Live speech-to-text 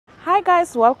Hi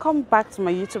guys, welcome back to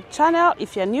my YouTube channel.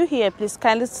 If you're new here, please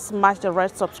kindly smash the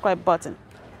red subscribe button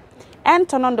and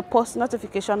turn on the post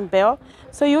notification bell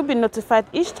so you'll be notified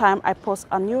each time I post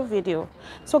a new video.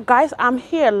 So guys, I'm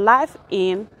here live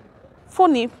in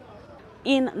Phunip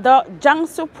in the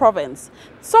Jiangsu province.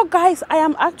 So guys, I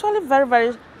am actually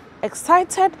very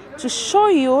excited to show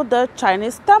you the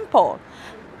Chinese temple.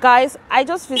 Guys, I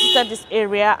just visited this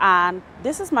area and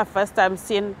this is my first time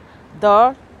seeing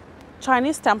the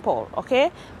Chinese temple.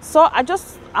 Okay, so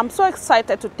I'm so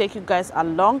excited to take you guys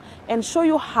along and show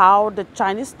you how the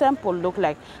Chinese temple look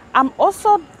like. I'm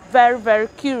also very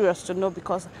curious to know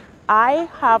because I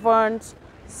haven't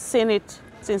seen it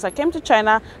since I came to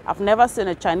China. I've never seen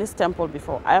a Chinese temple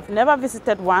before. I have never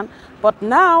visited one, but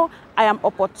now I am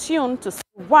opportune to see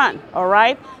one. All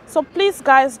right, so please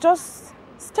guys, just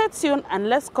stay tuned and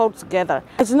let's go together.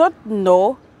 I do not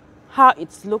know how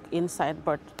it's look inside,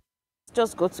 but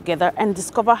just go together and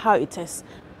discover how it is.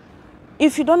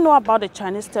 If you don't know about the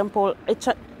Chinese temple,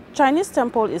 Chinese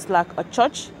temple is like a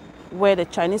church where the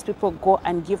Chinese people go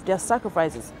and give their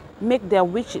sacrifices, make their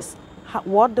wishes,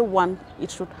 what they want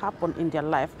it should happen in their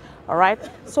life. All right,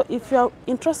 so if you're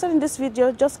interested in this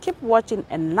video, just keep watching,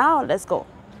 and now let's go.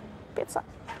 Pizza.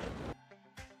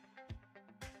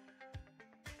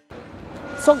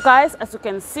 So guys, as you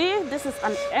can see, this is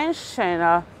an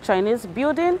ancient Chinese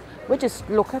building which is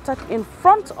located in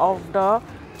front of the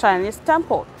Chinese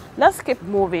temple. Let's keep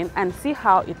moving and see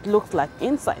how it looks like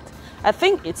inside. I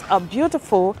think it's a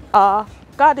beautiful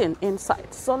garden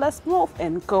inside. So let's move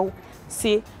and go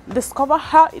discover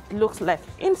how it looks like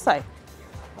inside.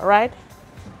 All right.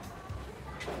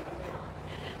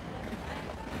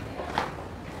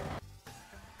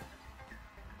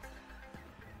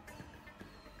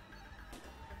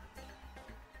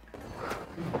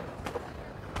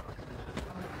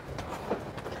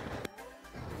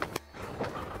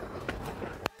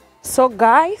 So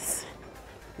guys,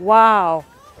 wow,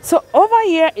 so over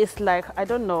here is like, I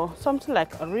don't know, something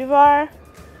like a river,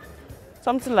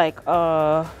 something like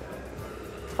a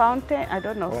fountain, I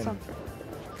don't know, something.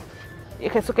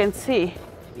 As you can see,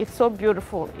 it's so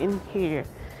beautiful in here.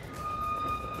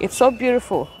 It's so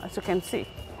beautiful, as you can see.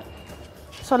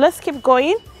 So let's keep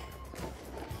going.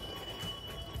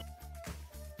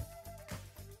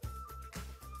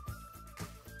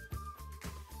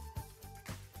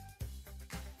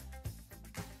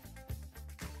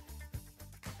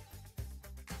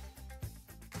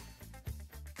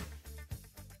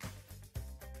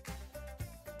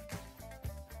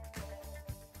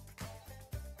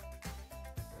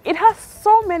 It has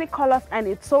so many colors and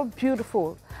it's so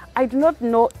beautiful. I do not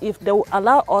know if they will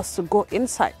allow us to go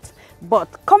inside, but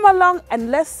come along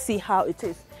and let's see how it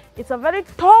is. It's a very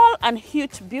tall and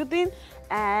huge building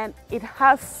and it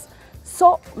has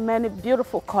so many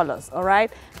beautiful colors. All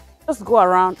right, let's go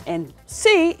around and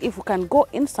see if we can go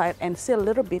inside and see a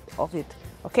little bit of it.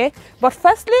 Okay, but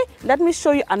firstly, let me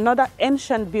show you another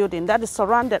ancient building that is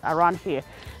surrounded around here.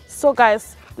 So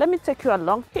guys, let me take you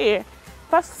along here.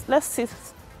 First, let's see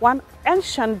one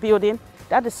ancient building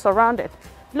that is surrounded.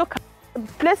 Look, the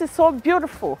place is so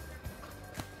beautiful.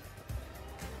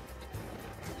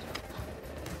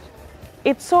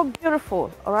 It's so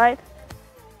beautiful, all right?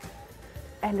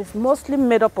 And it's mostly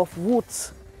made up of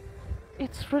woods.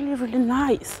 It's really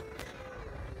nice.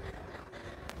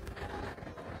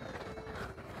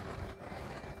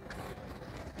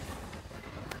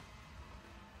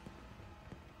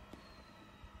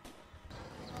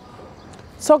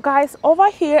 So guys, over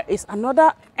here is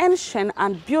another ancient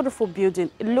and beautiful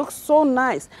building. It looks so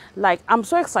nice. Like, I'm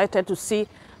so excited to see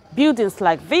buildings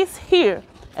like this here.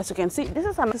 As you can see, this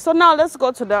is so now let's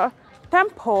go to the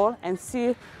temple and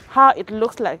see how it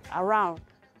looks like around.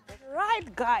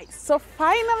 Right guys, so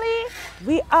finally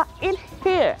we are in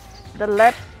here.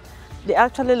 They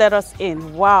actually let us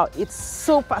in. Wow, it's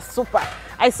super.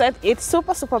 I said it's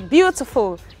super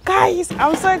beautiful. Guys,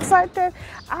 I'm so excited.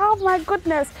 Oh my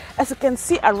goodness. As you can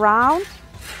see around,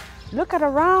 look at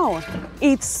around.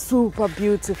 It's super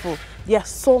beautiful. There are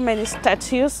so many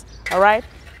statues, all right?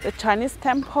 The Chinese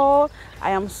temple.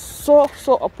 I am so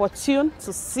opportune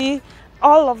to see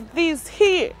all of these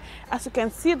here. As you can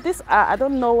see, these are, I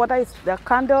don't know whether it's the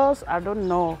candles, I don't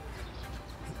know.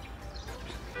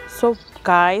 So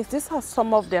guys, these are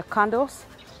some of their candles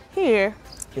here.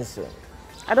 Yes, sir.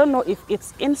 I don't know if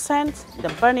it's incense, they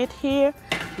burn it here.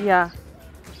 Yeah.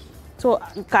 So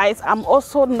guys, I'm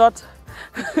also not,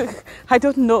 I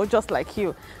don't know, just like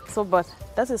you. So, but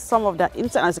that is some of the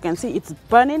incense. As you can see, it's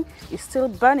burning, it's still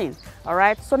burning. All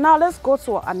right. So now let's go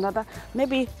to another,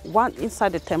 maybe one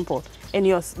inside the temple, and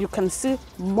you can see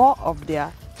more of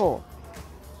their fall.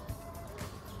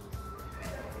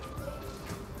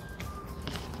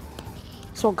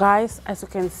 So guys, as you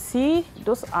can see,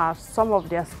 those are some of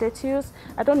their statues.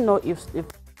 I don't know if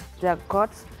they are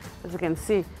gods. As you can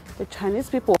see, the Chinese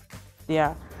people, they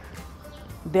are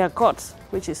gods,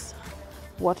 which is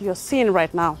what you're seeing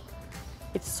right now.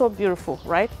 It's so beautiful,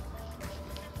 right?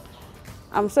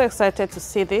 I'm so excited to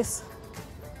see this.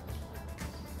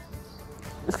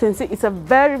 As you can see, it's a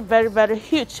very, very, very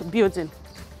huge building.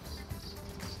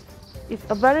 It's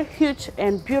a very huge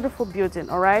and beautiful building,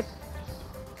 all right?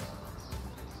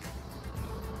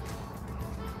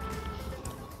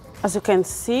 As you can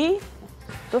see,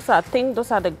 those are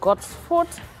the God's food.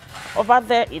 Over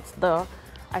there, it's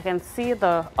I can see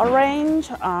the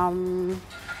orange,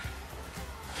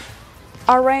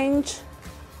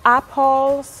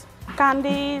 apples,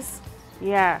 candies.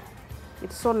 Yeah,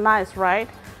 it's so nice, right?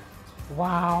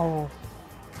 Wow.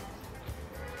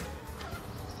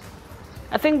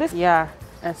 I think this, yeah,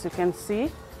 as you can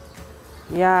see,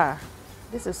 yeah,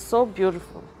 this is so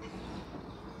beautiful.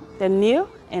 They kneel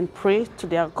and pray to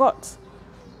their gods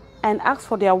and ask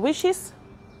for their wishes.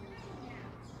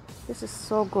 This is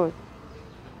so good.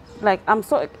 Like, I'm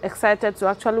so excited to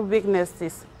actually witness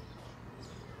this.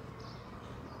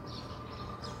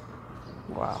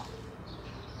 Wow.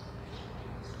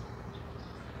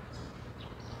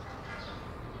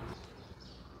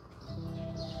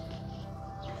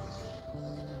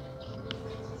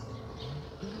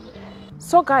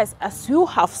 So guys, as you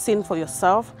have seen for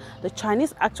yourself, the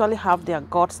Chinese actually have their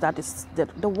gods that is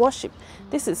the worship.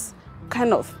 This is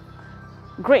kind of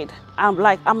great.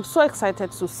 I'm so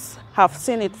excited to have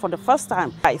seen it for the first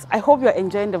time. Guys, I hope you're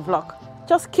enjoying the vlog.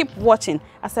 Just keep watching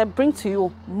as I bring to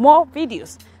you more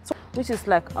videos. So, which is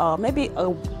like maybe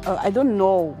I don't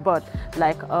know, but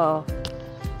like a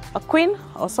queen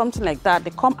or something like that.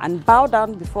 They come and bow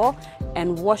down before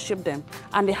and worship them,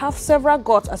 and they have several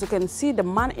gods. As you can see, the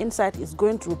man inside is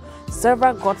going through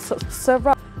several gods,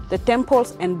 the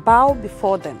temples, and bow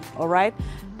before them, all right,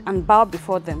 and bow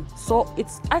before them. So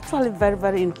it's actually very,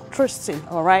 very interesting,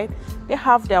 all right. They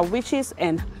have their wishes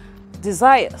and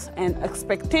desires and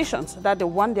expectations that they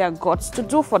want their gods to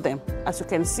do for them. As you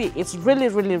can see, it's really,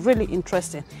 really, really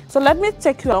interesting. So let me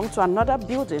take you along to another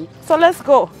building. So let's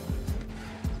go.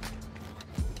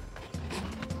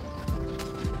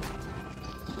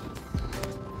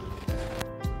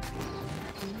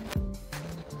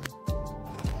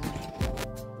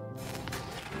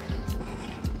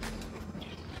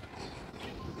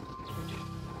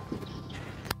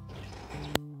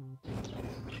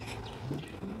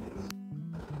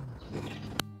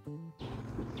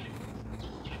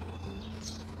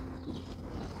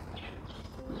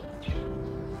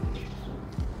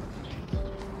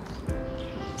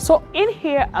 So in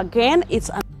here again, it's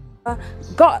another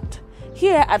god.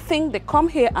 Here, I think they come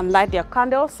here and light their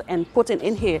candles and put it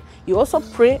in here. You also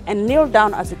pray and kneel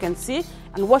down, as you can see,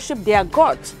 and worship their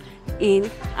gods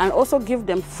and also give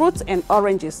them fruits and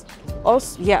oranges.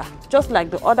 Also, yeah, just like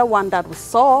the other one that we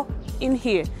saw in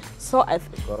here. So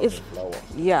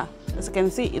yeah, as you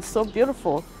can see, it's so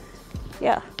beautiful.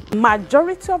 Yeah,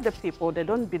 majority of the people, they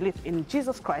don't believe in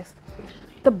Jesus Christ.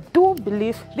 They do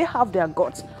believe they have their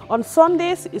gods. On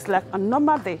Sundays, it's like a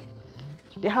normal day.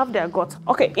 They have their gods.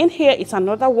 Okay, in here, it's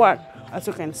another one. As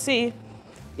you can see,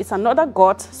 it's another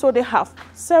god. So they have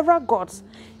several gods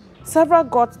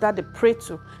that they pray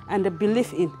to and they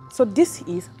believe in. So this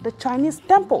is the Chinese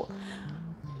temple.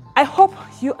 I hope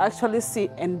you actually see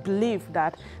and believe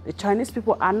that the Chinese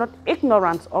people are not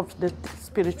ignorant of the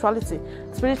spiritual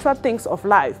things of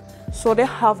life. So they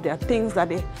have their things that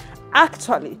they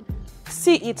actually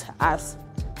see it as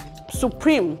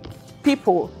supreme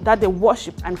people that they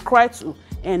worship and cry to,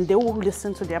 and they will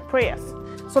listen to their prayers.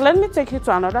 So let me take you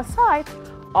to another side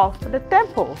of the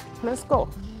temple. Let's go.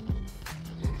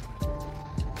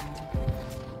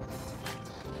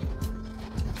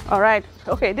 All right,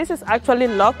 okay, this is actually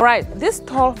locked. Right, this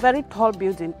tall, very tall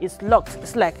building is locked.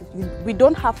 It's like we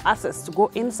don't have access to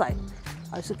go inside.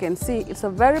 As you can see, it's a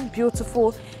very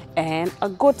beautiful and a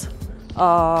good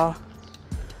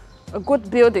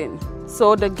building.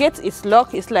 So the gate is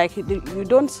locked. It's like you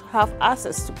don't have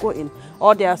access to go in,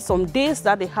 or there are some days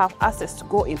that they have access to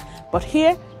go in, but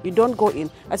here you don't go in.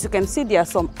 As you can see, there are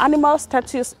some animal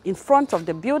statues in front of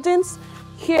the buildings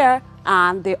here,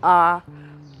 and they are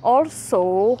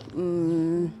also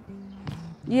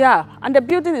yeah, and the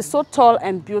building is so tall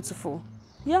and beautiful.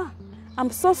 Yeah, I'm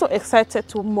so excited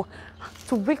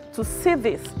to see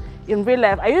this in real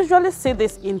life. I usually see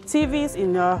this in TVs,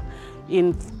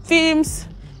 in films,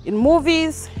 in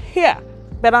movies here,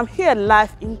 but I'm here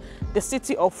live in the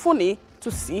city of Funi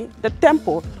to see the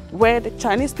temple where the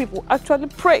Chinese people actually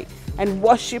pray and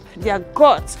worship their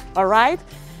gods. All right,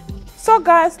 So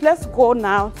guys, let's go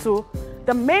now to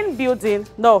the main building,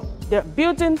 no, the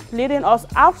building leading us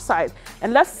outside,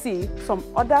 and let's see some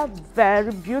other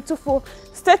very beautiful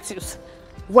statues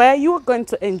where you are going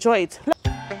to enjoy it.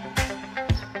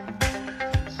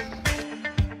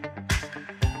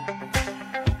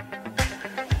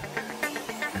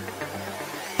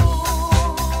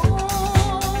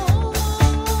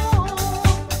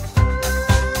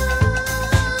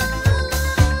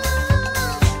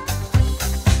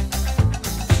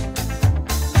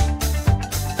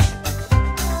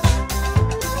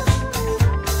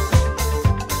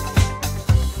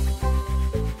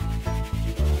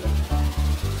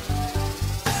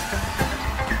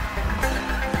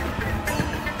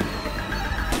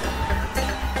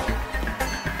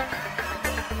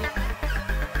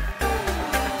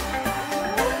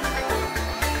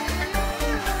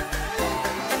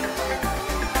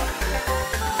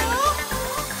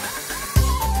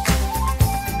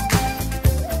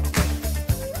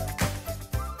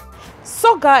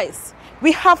 So guys,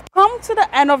 we have come to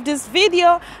the end of this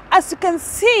video. As you can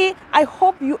see, I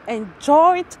hope you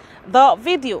enjoyed the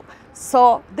video.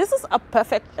 So this is a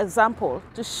perfect example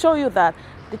to show you that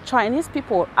the Chinese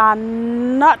people are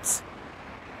not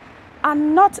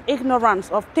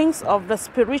ignorant of things of the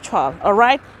spiritual. All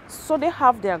right, so they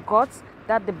have their gods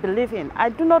that they believe in. I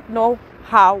do not know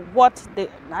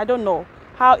I don't know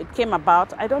how it came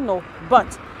about, I don't know,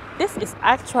 but this is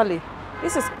actually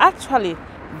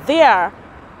their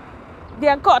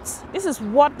gods. This is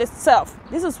what they serve.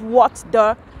 This is what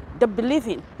they believe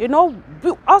in. You know,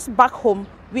 us back home,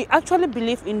 we actually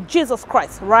believe in Jesus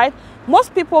Christ, right?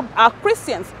 Most people are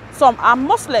Christians, some are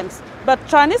Muslims, but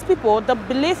Chinese people, they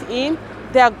believe in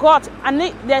their God, and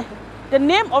the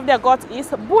name of their God is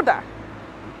Buddha.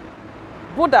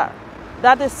 Buddha,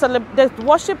 that is they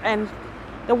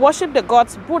worship the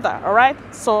gods Buddha. All right,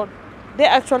 so they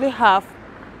actually have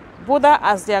Buddha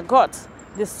as their god.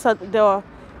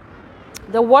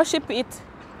 They worship it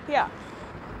here.